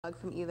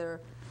from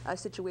either a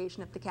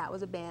situation if the cat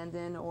was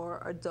abandoned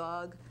or a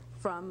dog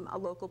from a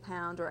local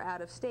pound or out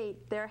of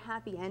state, their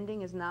happy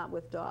ending is not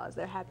with DAWS.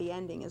 Their happy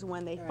ending is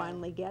when they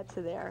finally get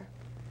to their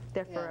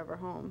forever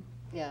home.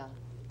 Yeah.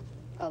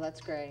 Oh,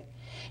 that's great.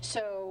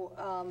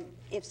 So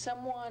if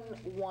someone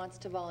wants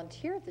to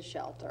volunteer at the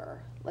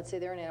shelter, let's say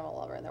they're an animal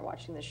lover and they're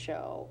watching the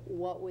show,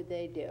 what would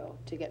they do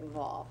to get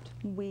involved?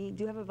 We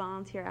do have a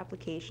volunteer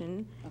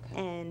application,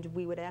 and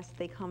we would ask that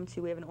they come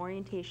to, we have an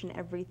orientation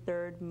every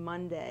third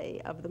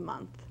Monday of the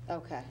month.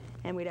 Okay.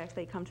 And we'd ask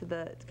they come to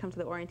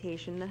the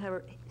orientation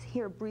and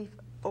hear a brief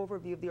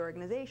overview of the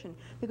organization,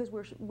 because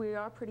we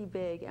are pretty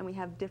big and we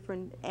have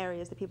different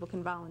areas that people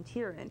can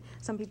volunteer in.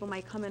 Some people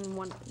might come in and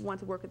want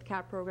to work with the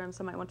cat program,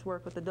 some might want to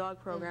work with the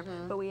dog program,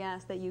 but we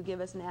ask that you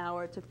give us an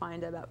hour to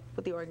find out about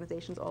what the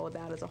organization's all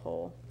about as a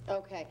whole.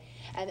 Okay,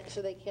 and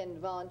so they can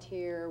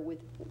volunteer with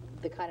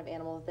the kind of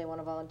animal that they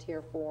want to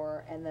volunteer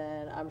for, and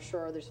then I'm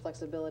sure there's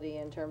flexibility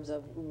in terms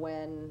of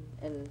when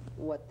and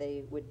what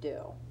they would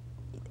do.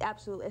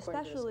 Absolutely,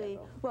 especially,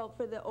 well,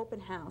 for the open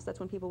house, that's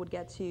when people would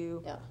get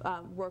to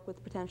work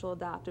with potential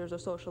adopters or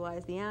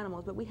socialize the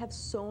animals. But we have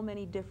so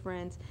many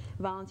different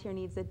volunteer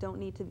needs that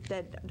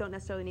don't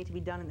necessarily need to be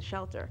done in the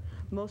shelter.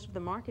 Most of the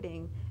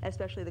marketing,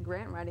 especially the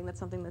grant writing, that's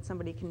something that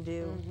somebody can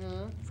do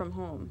from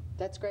home.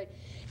 That's great.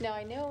 Now,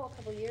 I know a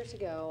couple of years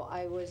ago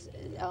I was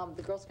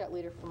the Girl Scout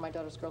leader for my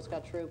daughter's Girl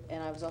Scout troop,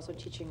 and I was also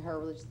teaching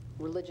her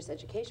religious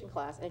education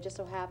class, and it just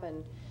so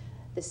happened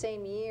the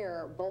same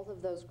year, both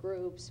of those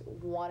groups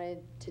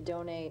wanted to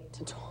donate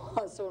to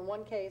DAWS. So in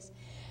one case,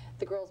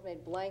 the girls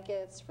made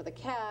blankets for the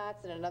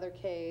cats. In another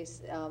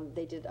case,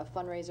 they did a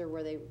fundraiser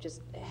where they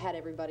just had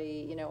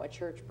everybody, you know, at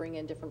church bring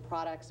in different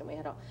products, and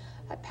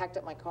I packed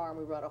up my car and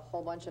we brought a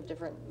whole bunch of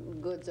different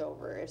goods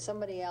over. If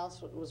somebody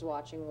else was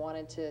watching,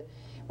 wanted to,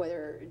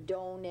 whether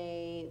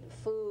donate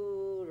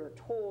food or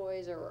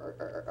toys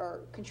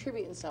or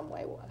contribute in some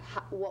way,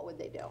 what would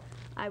they do?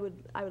 I would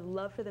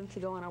love for them to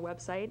go on our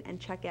website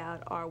and check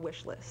out our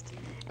wish list.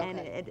 And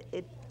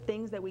it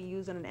things that we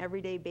use on an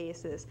everyday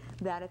basis,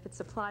 that if it's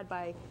supplied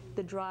by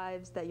the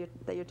drives that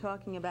you're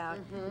talking about,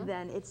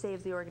 then it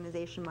saves the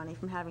organization money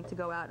from having to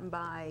go out and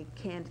buy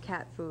canned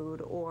cat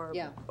food or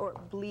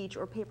bleach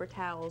or paper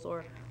towels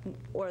or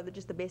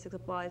just the basic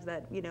supplies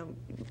that, you know,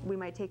 we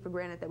might take for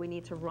granted that we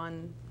need to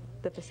run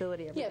the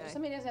facility every day. Yeah,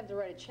 somebody doesn't have to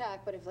write a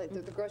check, but if like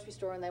the grocery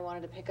store and they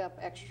wanted to pick up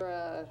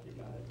extra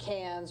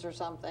cans or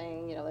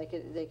something, you know, they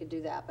could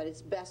do that. But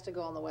it's best to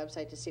go on the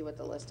website to see what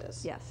the list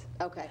is. Yes.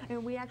 Okay.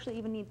 And we actually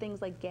even need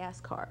things like gas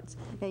cards.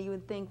 Now you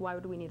would think, why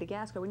would we need a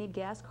gas card? We need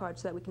gas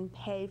cards so that we can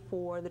pay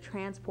for the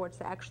transports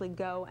to actually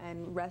go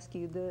and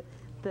rescue the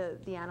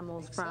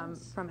animals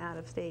from out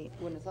of state.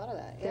 Wouldn't have thought of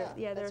that.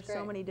 Yeah. There's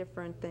so many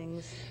different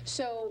things.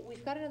 So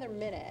we've got another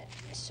minute.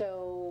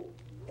 So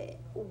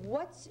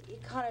what's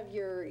kind of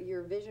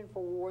your vision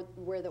for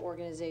where the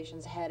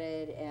organization's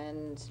headed,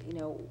 and you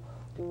know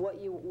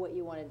what you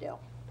want to do?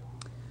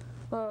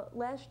 Well,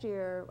 last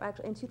year,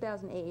 actually in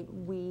 2008,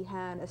 we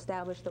had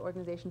established the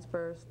organization's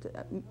first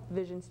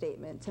vision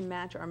statement to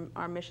match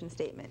our mission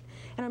statement.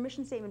 And our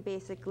mission statement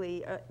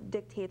basically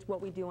dictates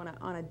what we do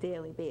on a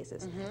daily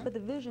basis. But the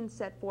vision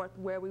set forth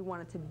where we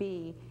want it to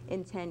be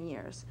in 10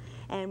 years.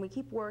 And we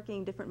keep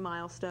working different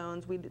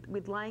milestones.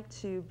 We'd like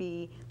to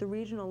be the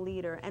regional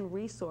leader and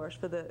resource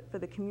for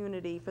the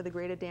community, for the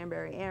greater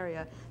Danbury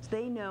area, so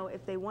they know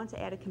if they want to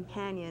add a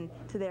companion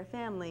to their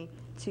family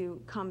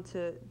to come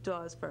to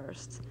DAWS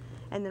first.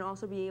 And then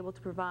also be able to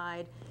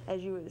provide,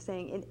 as you were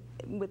saying,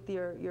 with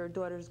your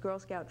daughter's Girl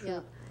Scout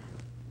troop,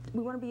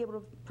 we want to be able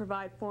to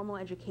provide formal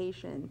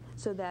education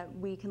so that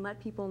we can let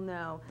people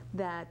know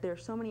that there are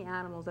so many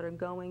animals that are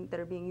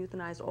being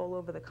euthanized all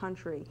over the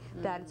country,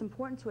 that it's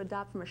important to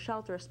adopt from a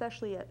shelter,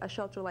 especially a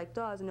shelter like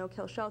DAWS, a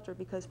no-kill shelter,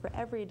 because for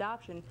every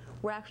adoption,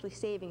 we're actually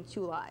saving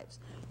 2 lives.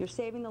 You're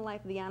saving the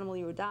life of the animal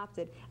you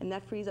adopted, and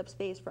that frees up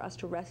space for us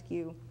to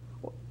rescue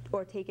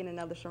or take in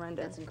another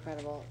surrender. That's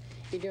incredible.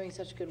 You're doing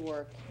such good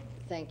work.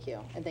 Thank you,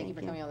 and thank you for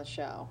coming on the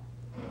show.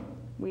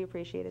 We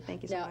appreciate it.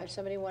 Thank you so much. Now, if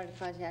somebody wanted to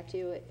contact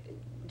you,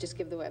 just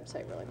give the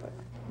website really quick.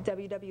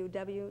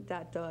 www.daws.org.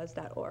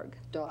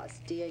 DAWS,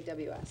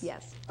 D-A-W-S.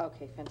 Yes.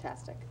 Okay,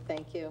 fantastic.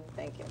 Thank you.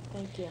 Thank you.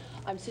 Thank you.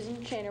 I'm Susan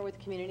Chainer with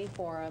Community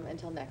Forum.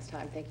 Until next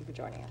time, thank you for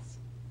joining us.